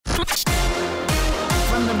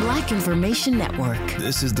From the Black Information Network,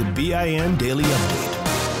 this is the BIN Daily Update.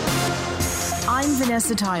 I'm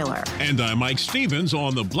Vanessa Tyler. And I'm Mike Stevens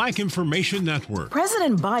on the Black Information Network.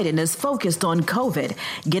 President Biden is focused on COVID,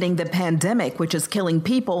 getting the pandemic, which is killing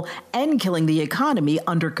people and killing the economy,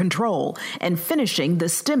 under control, and finishing the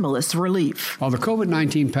stimulus relief. While the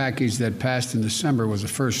COVID-19 package that passed in December was the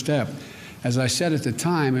first step, as I said at the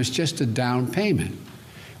time, it's just a down payment.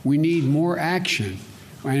 We need more action.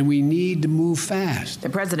 And we need to move fast. The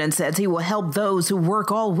president says he will help those who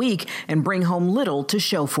work all week and bring home little to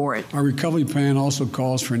show for it. Our recovery plan also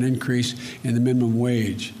calls for an increase in the minimum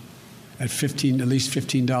wage at least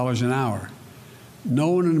 $15 an hour. No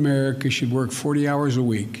one in America should work 40 hours a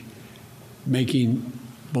week, making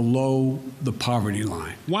below the poverty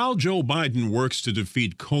line. While Joe Biden works to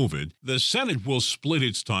defeat COVID, the Senate will split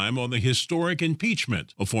its time on the historic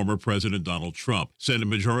impeachment of former President Donald Trump. Senate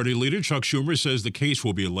Majority Leader Chuck Schumer says the case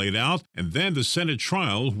will be laid out, and then the Senate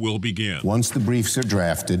trial will begin. Once the briefs are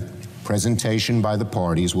drafted, presentation by the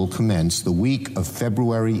parties will commence the week of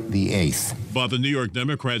February the 8th. But the New York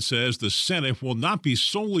Democrat says the Senate will not be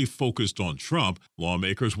solely focused on Trump.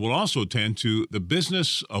 Lawmakers will also tend to the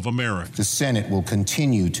business of America. The Senate will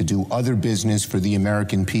continue to do other business for the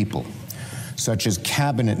American people, such as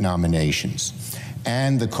cabinet nominations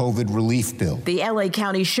and the COVID relief bill. The L.A.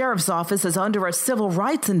 County Sheriff's Office is under a civil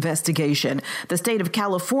rights investigation. The state of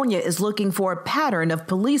California is looking for a pattern of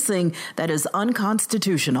policing that is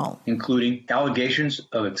unconstitutional, including allegations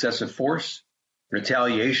of excessive force,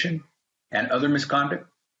 retaliation, and other misconduct,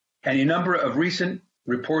 and a number of recent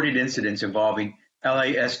reported incidents involving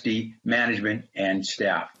LASD management and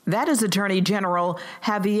staff. That is Attorney General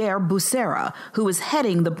Javier Becerra, who is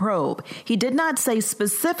heading the probe. He did not say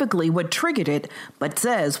specifically what triggered it, but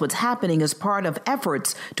says what's happening is part of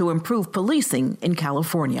efforts to improve policing in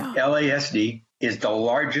California. LASD is the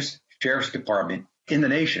largest sheriff's department in the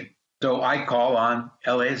nation. So I call on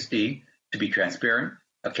LASD to be transparent,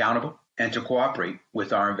 accountable, and to cooperate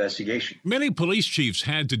with our investigation. Many police chiefs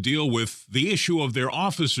had to deal with the issue of their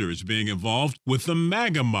officers being involved with the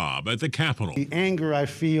MAGA mob at the Capitol. The anger I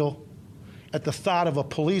feel at the thought of a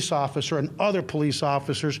police officer and other police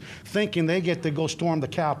officers thinking they get to go storm the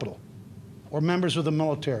Capitol, or members of the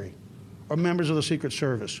military, or members of the Secret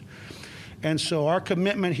Service. And so our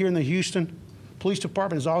commitment here in the Houston Police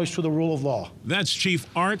Department is always to the rule of law. That's Chief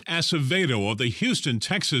Art Acevedo of the Houston,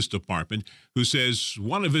 Texas Department, who says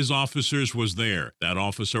one of his officers was there. That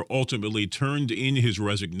officer ultimately turned in his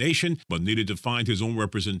resignation, but needed to find his own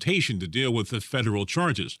representation to deal with the federal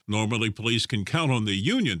charges. Normally, police can count on the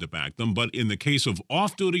union to back them, but in the case of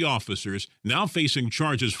off-duty officers now facing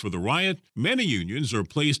charges for the riot, many unions are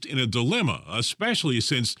placed in a dilemma, especially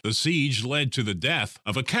since the siege led to the death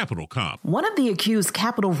of a Capitol cop. One of the accused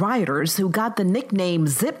Capitol rioters, who got the nickname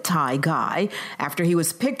Zip Tie Guy after he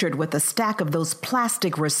was pictured with a stack of those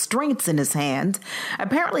plastic restraints in his hand,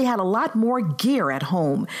 apparently had a lot more gear at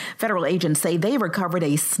home. Federal agents say they recovered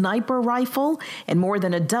a sniper rifle and more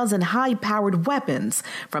than a dozen high-powered weapons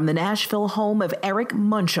from the Nashville home of Eric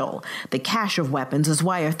Munchel. The cache of weapons is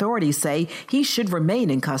why authorities say he should remain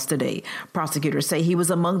in custody. Prosecutors say he was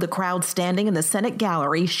among the crowd standing in the Senate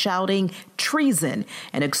gallery shouting treason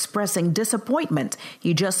and expressing disappointment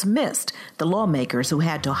he just missed the lawmakers who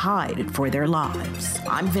had to hide for their lives.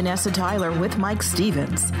 I'm Vanessa Tyler with Mike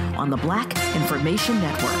Stevens on the Black Information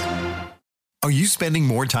Network. Are you spending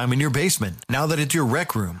more time in your basement now that it's your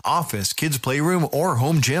rec room, office, kids' playroom, or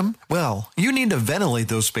home gym? Well, you need to ventilate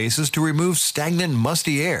those spaces to remove stagnant,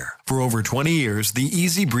 musty air. For over 20 years, the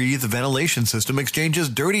Easy Breathe ventilation system exchanges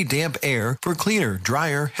dirty, damp air for cleaner,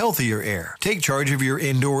 drier, healthier air. Take charge of your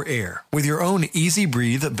indoor air with your own Easy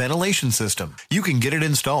Breathe ventilation system. You can get it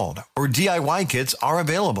installed, or DIY kits are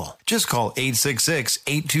available. Just call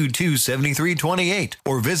 866-822-7328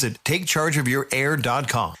 or visit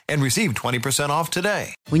takechargeofyourair.com and receive 20% off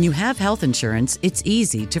today. When you have health insurance, it's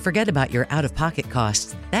easy to forget about your out-of-pocket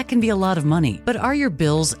costs. That can be a lot of money. But are your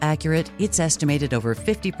bills accurate? It's estimated over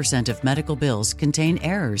 50% of medical bills contain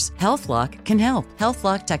errors. HealthLock can help.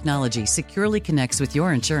 HealthLock technology securely connects with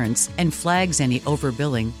your insurance and flags any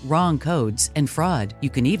overbilling, wrong codes, and fraud.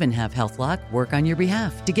 You can even have HealthLock work on your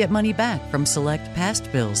behalf to get money back from select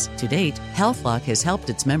past bills. To date, HealthLock has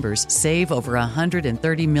helped its members save over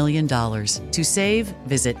 $130 million. To save,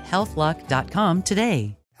 visit healthlock.com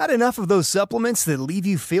today. Had enough of those supplements that leave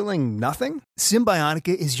you feeling nothing?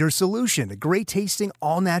 Symbiotica is your solution to great-tasting,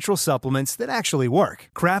 all-natural supplements that actually work.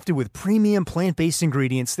 Crafted with premium plant-based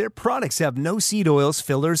ingredients, their products have no seed oils,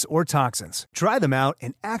 fillers, or toxins. Try them out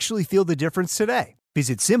and actually feel the difference today.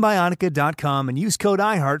 Visit Symbiotica.com and use code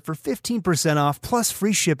IHEART for 15% off plus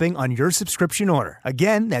free shipping on your subscription order.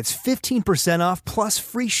 Again, that's 15% off plus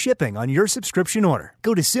free shipping on your subscription order.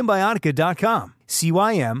 Go to Symbiotica.com,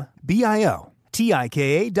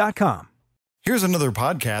 Symbiotika.com. Here's another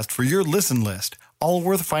podcast for your listen list.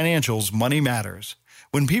 Allworth Financial's Money Matters.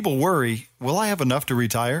 When people worry, will I have enough to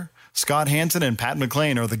retire? Scott Hansen and Pat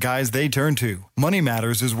McClain are the guys they turn to. Money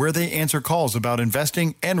Matters is where they answer calls about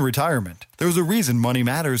investing and retirement. There's a reason Money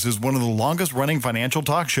Matters is one of the longest-running financial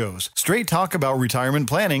talk shows. Straight talk about retirement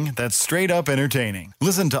planning that's straight-up entertaining.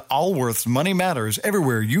 Listen to Allworth's Money Matters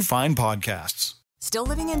everywhere you find podcasts. Still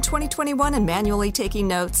living in 2021 and manually taking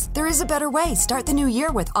notes? There is a better way. Start the new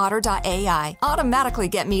year with Otter.ai. Automatically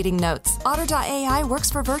get meeting notes. Otter.ai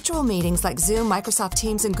works for virtual meetings like Zoom, Microsoft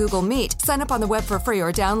Teams, and Google Meet. Sign up on the web for free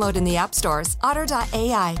or download in the app stores.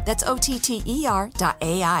 Otter.ai. That's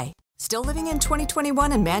OTTER.ai. Still living in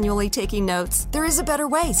 2021 and manually taking notes? There is a better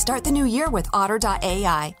way. Start the new year with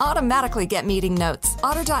Otter.ai. Automatically get meeting notes.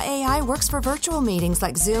 Otter.ai works for virtual meetings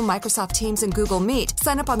like Zoom, Microsoft Teams, and Google Meet.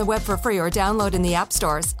 Sign up on the web for free or download in the app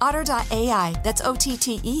stores. Otter.ai. That's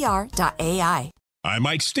OTTER.ai. I'm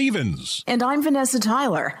Mike Stevens. And I'm Vanessa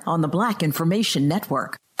Tyler on the Black Information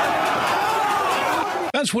Network.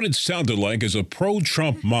 That's what it sounded like as a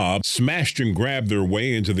pro-Trump mob smashed and grabbed their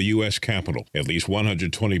way into the U.S. Capitol. At least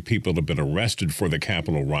 120 people have been arrested for the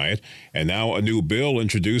Capitol riot, and now a new bill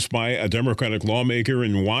introduced by a Democratic lawmaker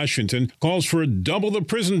in Washington calls for double the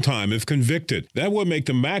prison time if convicted. That would make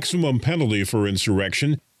the maximum penalty for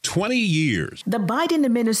insurrection 20 years. The Biden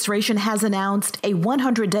administration has announced a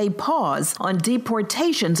 100-day pause on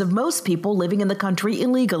deportations of most people living in the country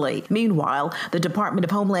illegally. Meanwhile, the Department of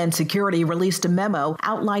Homeland Security released a memo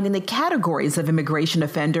outlining the categories of immigration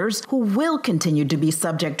offenders who will continue to be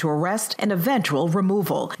subject to arrest and eventual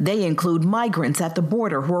removal. They include migrants at the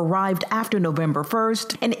border who arrived after November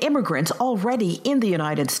 1st and immigrants already in the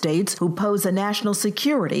United States who pose a national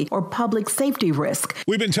security or public safety risk.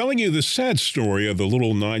 We've been telling you the sad story of the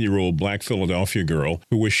little 9-year-old Black Philadelphia girl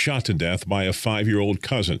who was shot to death by a 5-year-old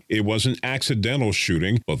cousin. It was an accidental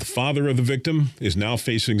shooting, but the father of the victim is now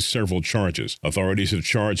facing several charges. Authorities have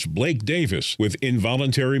charged Blake Davis with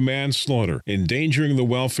involuntary manslaughter, endangering the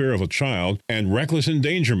welfare of a child, and reckless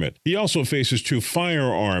endangerment. He also faces 2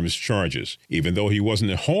 firearms charges. Even though he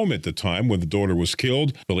wasn't at home at the time when the daughter was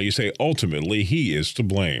killed, police say ultimately he is to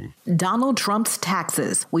blame. Donald Trump's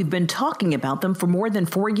taxes. We've been talking about them for more than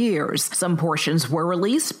 4 years. Some portions were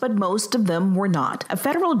released, but most of them were not. A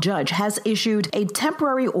federal judge has issued a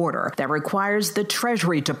temporary order that requires the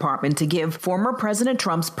Treasury Department to give former President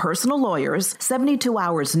Trump's personal lawyers 72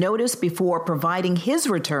 hours notice before providing his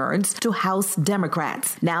returns to House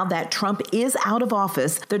Democrats. Now that Trump is out of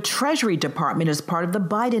office, the Treasury Department is part of the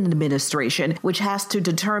Biden administration, which has to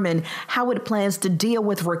determine how it plans to deal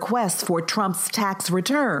with requests for Trump's tax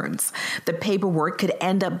returns. The paperwork could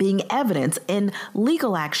end up being evidence in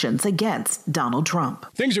legal actions against Donald Trump.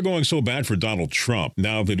 Things are going so bad for Donald Trump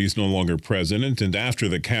now that he's no longer president, and after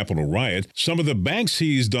the Capitol riot, some of the banks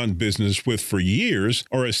he's done business with for years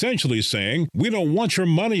are essentially saying, we don't want your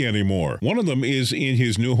money anymore. One of them is in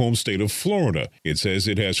his new home state of Florida. It says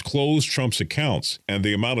it has closed Trump's accounts, and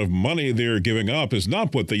the amount of money they're giving up is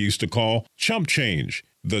not what they used to call chump change.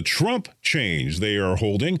 The Trump change they are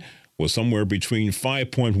holding was somewhere between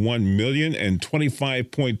 $5.1 million and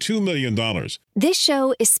 $25.2 million. This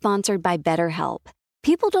show is sponsored by BetterHelp.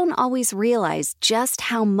 People don't always realize just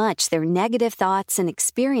how much their negative thoughts and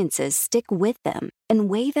experiences stick with them and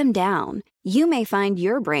weigh them down. You may find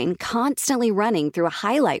your brain constantly running through a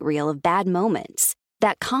highlight reel of bad moments.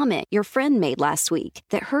 That comment your friend made last week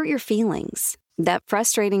that hurt your feelings. That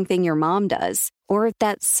frustrating thing your mom does. Or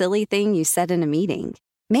that silly thing you said in a meeting.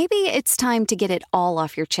 Maybe it's time to get it all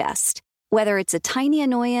off your chest. Whether it's a tiny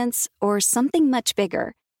annoyance or something much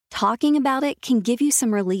bigger, talking about it can give you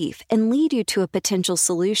some relief and lead you to a potential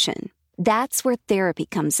solution. That's where therapy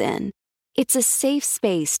comes in. It's a safe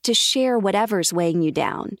space to share whatever's weighing you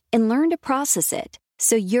down and learn to process it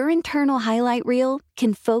so your internal highlight reel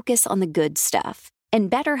can focus on the good stuff. And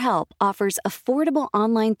BetterHelp offers affordable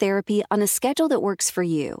online therapy on a schedule that works for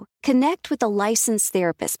you. Connect with a licensed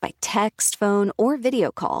therapist by text, phone, or video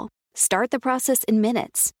call. Start the process in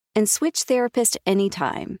minutes and switch therapist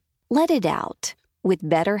anytime. Let it out with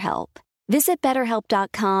BetterHelp. Visit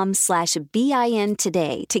BetterHelp.com/BIN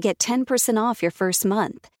today to get 10% off your first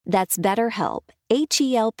month. That's BetterHelp,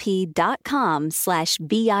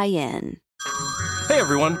 HELP.com/BIN. Hey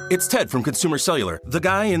everyone, it's Ted from Consumer Cellular, the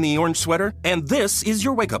guy in the orange sweater, and this is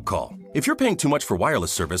your wake-up call. If you're paying too much for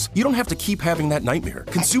wireless service, you don't have to keep having that nightmare.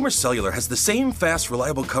 Consumer Cellular has the same fast,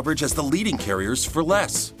 reliable coverage as the leading carriers for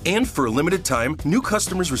less. And for a limited time, new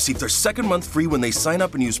customers receive their second month free when they sign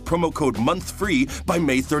up and use promo code MONTHFREE by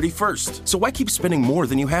May 31st. So why keep spending more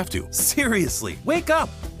than you have to? Seriously, wake up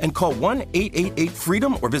and call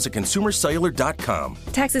 1-888-FREEDOM or visit consumercellular.com.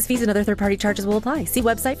 Taxes, fees, and other third-party charges will apply. See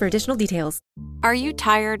website for additional details. Are you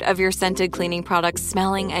tired of your scented cleaning products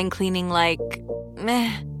smelling and cleaning like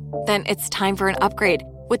meh? Then it's time for an upgrade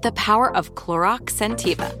with the power of Clorox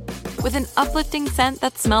Scentiva. With an uplifting scent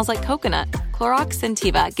that smells like coconut, Clorox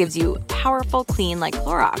Scentiva gives you powerful clean like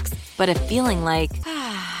Clorox, but a feeling like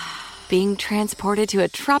being transported to a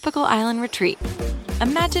tropical island retreat.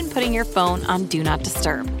 Imagine putting your phone on Do Not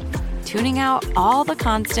Disturb, tuning out all the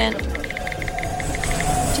constant,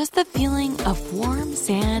 just the feeling of warm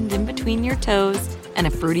sand in between your toes and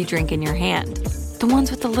a fruity drink in your hand. The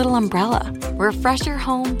ones with the little umbrella. Refresh your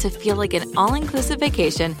home to feel like an all-inclusive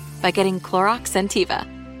vacation by getting Clorox Scentiva.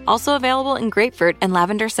 Also available in grapefruit and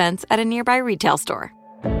lavender scents at a nearby retail store.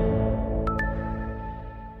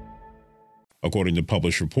 According to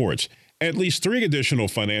published reports, at least 3 additional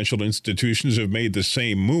financial institutions have made the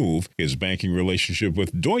same move. His banking relationship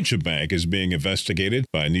with Deutsche Bank is being investigated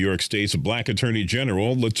by New York State's Black Attorney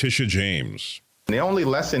General Letitia James. The only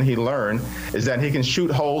lesson he learned is that he can shoot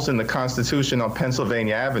holes in the Constitution on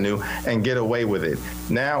Pennsylvania Avenue and get away with it.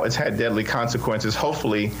 Now it's had deadly consequences.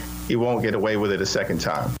 Hopefully, he won't get away with it a second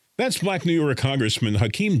time. That's Black New York Congressman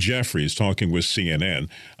Hakeem Jeffries talking with CNN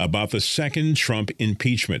about the second Trump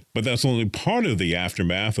impeachment. But that's only part of the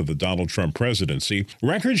aftermath of the Donald Trump presidency.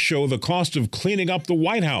 Records show the cost of cleaning up the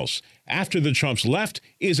White House after the Trumps left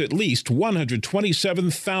is at least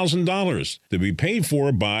 $127,000 to be paid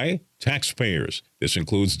for by taxpayers. This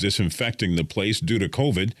includes disinfecting the place due to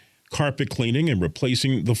COVID, carpet cleaning, and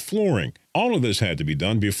replacing the flooring. All of this had to be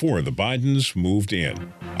done before the Bidens moved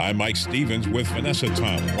in. I'm Mike Stevens with Vanessa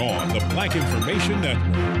Tyler on the Black Information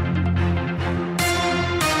Network.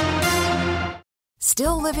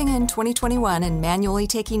 Still living in 2021 and manually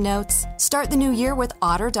taking notes? Start the new year with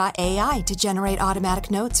Otter.ai to generate automatic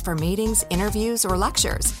notes for meetings, interviews, or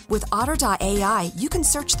lectures. With Otter.ai, you can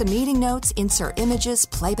search the meeting notes, insert images,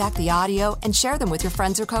 play back the audio, and share them with your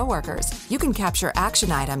friends or coworkers. You can capture action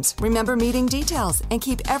items, remember meeting details, and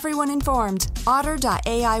keep everyone informed.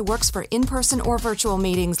 Otter.ai works for in-person or virtual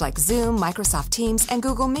meetings like Zoom, Microsoft Teams, and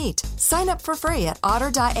Google Meet. Sign up for free at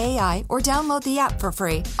Otter.ai or download the app for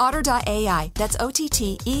free. Otter.ai, that's OTTER.ai.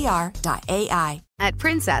 At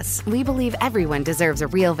Princess, we believe everyone deserves a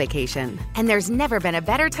real vacation. And there's never been a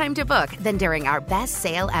better time to book than during our best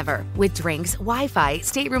sale ever. With drinks, Wi-Fi,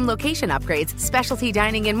 stateroom location upgrades, specialty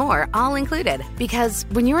dining, and more, all included. Because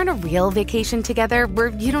when you're on a real vacation together where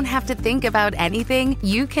you don't have to think about anything,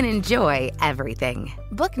 you can enjoy everything.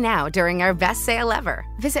 Book now during our best sale ever.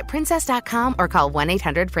 Visit princess.com or call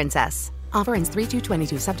 1-800-PRINCESS. Offer ends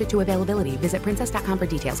 3/2/22, subject to availability. Visit princess.com for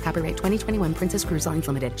details. Copyright 2021 Princess Cruise Lines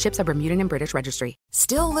Limited. Ships are Bermudan and British Registry.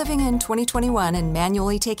 Still living in 2021 and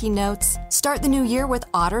manually taking notes? Start the new year with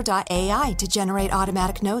Otter.ai to generate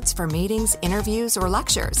automatic notes for meetings, interviews, or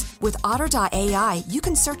lectures. With Otter.ai, you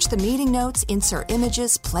can search the meeting notes, insert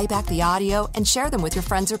images, play back the audio, and share them with your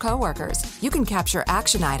friends or coworkers. You can capture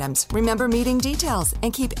action items, remember meeting details,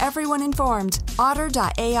 and keep everyone informed.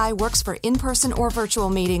 Otter.ai works for in-person or virtual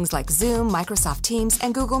meetings like Zoom, Microsoft Teams,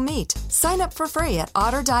 and Google Meet. Sign up for free at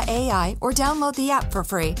Otter.ai or download the app for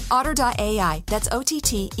free. Otter.ai, that's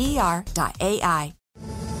OTTER.ai.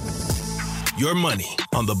 Your money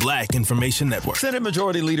on the Black Information Network. Senate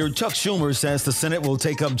Majority Leader Chuck Schumer says the Senate will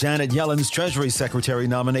take up Janet Yellen's Treasury Secretary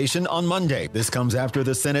nomination on Monday. This comes after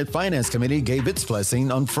the Senate Finance Committee gave its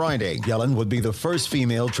blessing on Friday. Yellen would be the first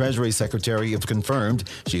female Treasury Secretary if confirmed.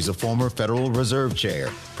 She's a former Federal Reserve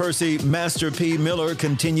Chair. Percy Master P. Miller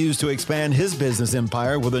continues to expand his business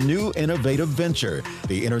empire with a new innovative venture.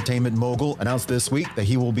 The entertainment mogul announced this week that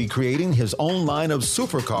he will be creating his own line of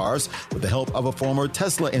supercars with the help of a former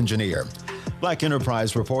Tesla engineer. Black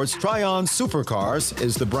Enterprise reports Tryon Supercars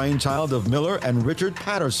is the brainchild of Miller and Richard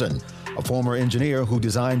Patterson, a former engineer who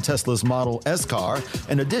designed Tesla's Model S car,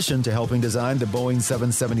 in addition to helping design the Boeing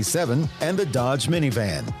 777 and the Dodge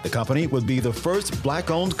minivan. The company would be the first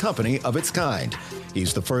black-owned company of its kind.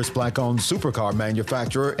 He's the first black-owned supercar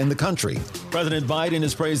manufacturer in the country. President Biden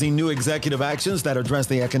is praising new executive actions that address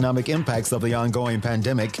the economic impacts of the ongoing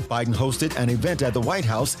pandemic. Biden hosted an event at the White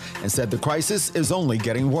House and said the crisis is only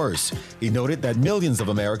getting worse. He noted that millions of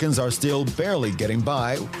Americans are still barely getting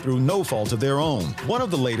by through no fault of their own. One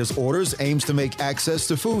of the latest orders aims to make access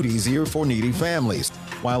to food easier for needy families,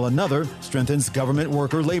 while another strengthens government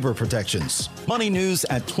worker labor protections. Money news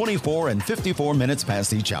at 24 and 54 minutes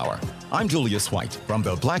past each hour. I'm Julius White from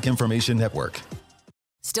the Black Information Network.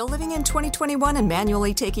 Still living in 2021 and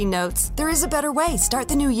manually taking notes? There is a better way. Start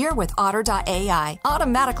the new year with Otter.ai.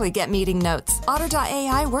 Automatically get meeting notes.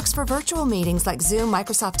 Otter.ai works for virtual meetings like Zoom,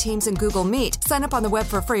 Microsoft Teams, and Google Meet. Sign up on the web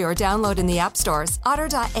for free or download in the app stores.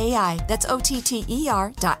 Otter.ai. That's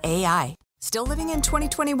OTTER.ai. Still living in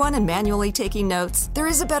 2021 and manually taking notes? There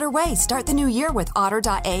is a better way. Start the new year with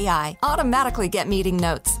Otter.ai. Automatically get meeting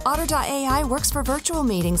notes. Otter.ai works for virtual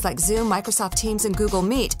meetings like Zoom, Microsoft Teams, and Google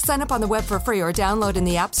Meet. Sign up on the web for free or download in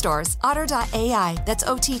the app stores. Otter.ai. That's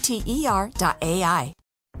OTTER.ai.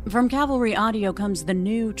 From Cavalry Audio comes the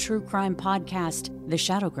new true crime podcast, The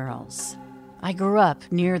Shadow Girls. I grew up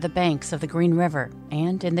near the banks of the Green River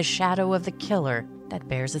and in the shadow of the killer that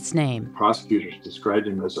bears its name. Prosecutors described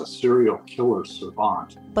him as a serial killer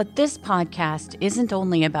savant. But this podcast isn't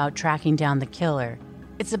only about tracking down the killer.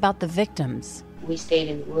 It's about the victims. We stayed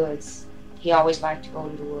in the woods. He always liked to go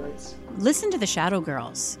to the woods. Listen to The Shadow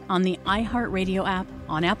Girls on the iHeartRadio app,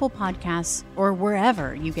 on Apple Podcasts, or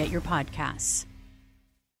wherever you get your podcasts.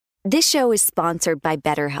 This show is sponsored by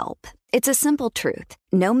BetterHelp. It's a simple truth.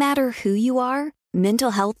 No matter who you are,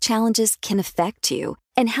 mental health challenges can affect you,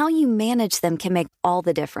 and how you manage them can make all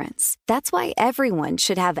the difference. That's why everyone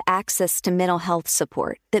should have access to mental health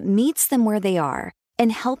support that meets them where they are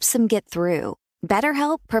and helps them get through.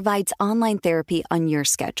 BetterHelp provides online therapy on your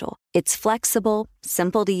schedule. It's flexible,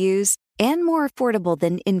 simple to use, and more affordable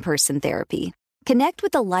than in-person therapy. Connect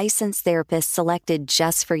with a licensed therapist selected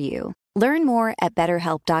just for you. Learn more at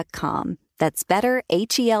BetterHelp.com. That's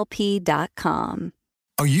BetterHelp.com.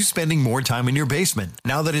 Are you spending more time in your basement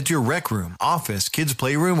now that it's your rec room, office, kids'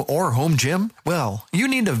 playroom, or home gym? Well, you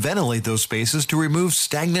need to ventilate those spaces to remove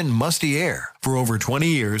stagnant, musty air. For over 20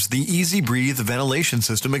 years, the Easy Breathe ventilation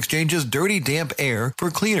system exchanges dirty, damp air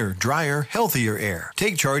for cleaner, drier, healthier air.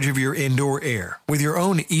 Take charge of your indoor air with your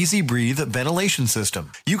own Easy Breathe ventilation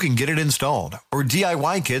system. You can get it installed, or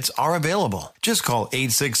DIY kits are available. Just call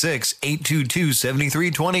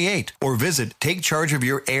 866-822-7328 or visit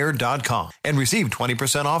takechargeofyourair.com and receive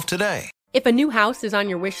 20% off today. If a new house is on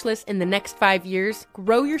your wish list in the next 5 years,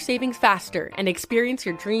 grow your savings faster and experience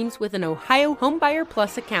your dreams with an Ohio Homebuyer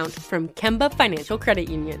Plus account from Kemba Financial Credit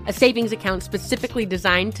Union. A savings account specifically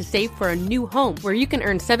designed to save for a new home, where you can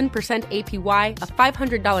earn 7% APY, a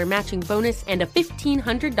 $500 matching bonus, and a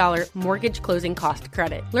 $1,500 mortgage closing cost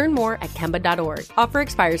credit. Learn more at Kemba.org. Offer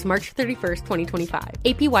expires March 31st, 2025.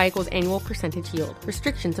 APY equals annual percentage yield.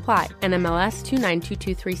 Restrictions apply. NMLS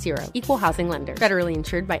 292230. Equal housing lender. Federally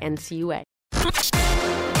insured by NCUA.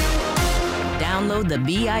 Download the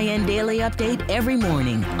BIN Daily Update every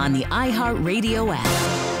morning on the iHeartRadio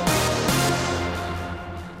app.